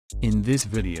In this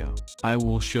video, I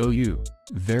will show you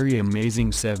very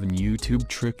amazing 7 YouTube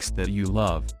tricks that you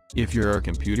love. If you're a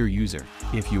computer user,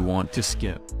 if you want to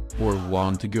skip, or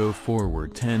want to go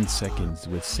forward 10 seconds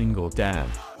with single tab,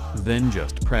 then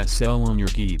just press L on your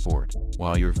keyboard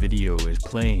while your video is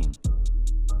playing.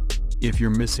 If you're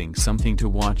missing something to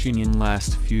watching in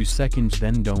last few seconds,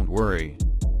 then don't worry.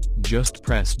 Just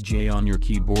press J on your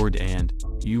keyboard and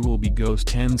you will be goes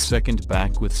 10 seconds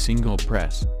back with single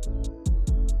press.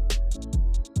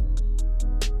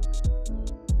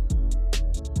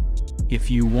 If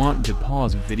you want to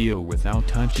pause video without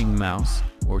touching mouse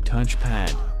or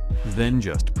touchpad, then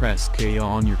just press K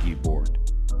on your keyboard.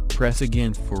 Press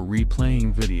again for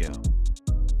replaying video.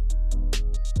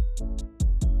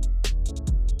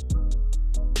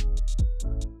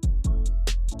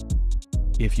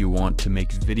 If you want to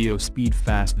make video speed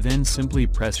fast, then simply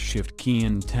press Shift key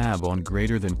and tab on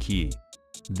greater than key.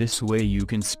 This way you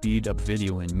can speed up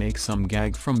video and make some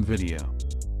gag from video.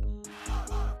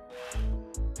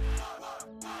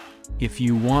 If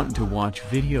you want to watch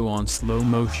video on slow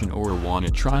motion or want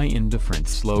to try in different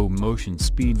slow motion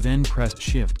speed, then press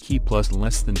Shift key plus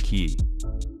less than key.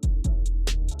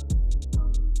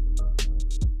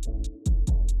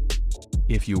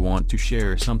 If you want to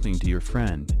share something to your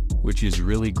friend, which is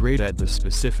really great at the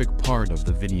specific part of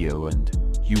the video and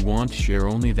you want to share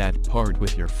only that part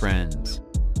with your friends,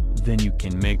 then you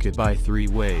can make it by 3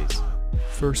 ways.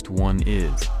 First one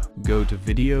is, go to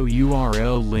video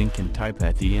URL link and type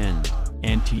at the end,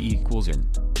 nt equals in,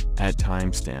 at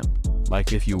timestamp,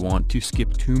 like if you want to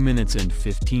skip 2 minutes and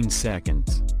 15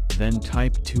 seconds, then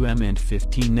type 2m and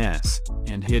 15s,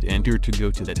 and hit enter to go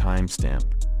to the timestamp.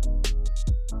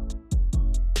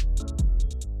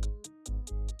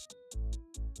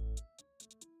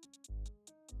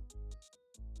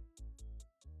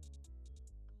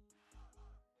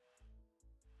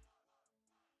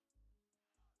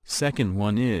 Second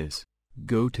one is,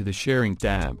 go to the sharing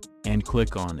tab, and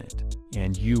click on it,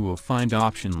 and you will find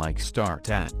option like start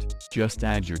at, just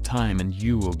add your time and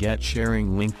you will get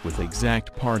sharing link with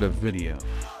exact part of video.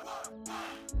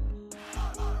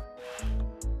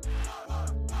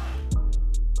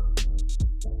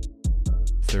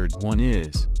 Third one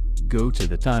is, go to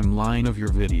the timeline of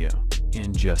your video,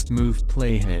 and just move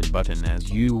playhead button as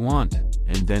you want,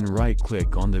 and then right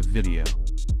click on the video.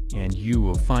 And you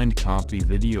will find copy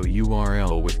video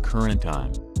URL with current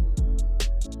time.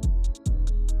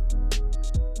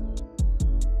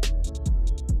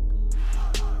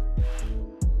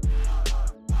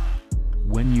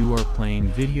 When you are playing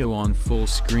video on full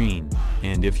screen,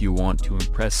 and if you want to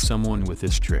impress someone with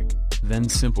this trick, then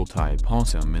simple type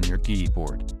awesome in your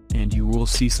keyboard, and you will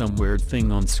see some weird thing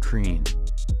on screen.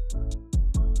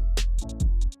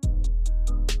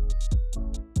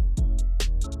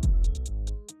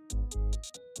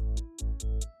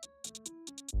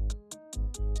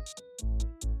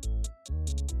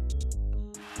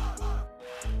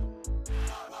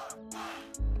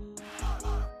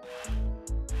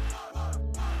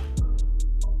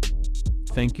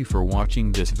 Thank you for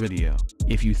watching this video.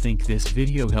 If you think this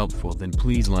video helpful, then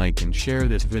please like and share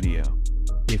this video.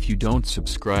 If you don't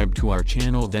subscribe to our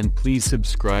channel, then please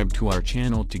subscribe to our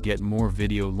channel to get more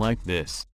video like this.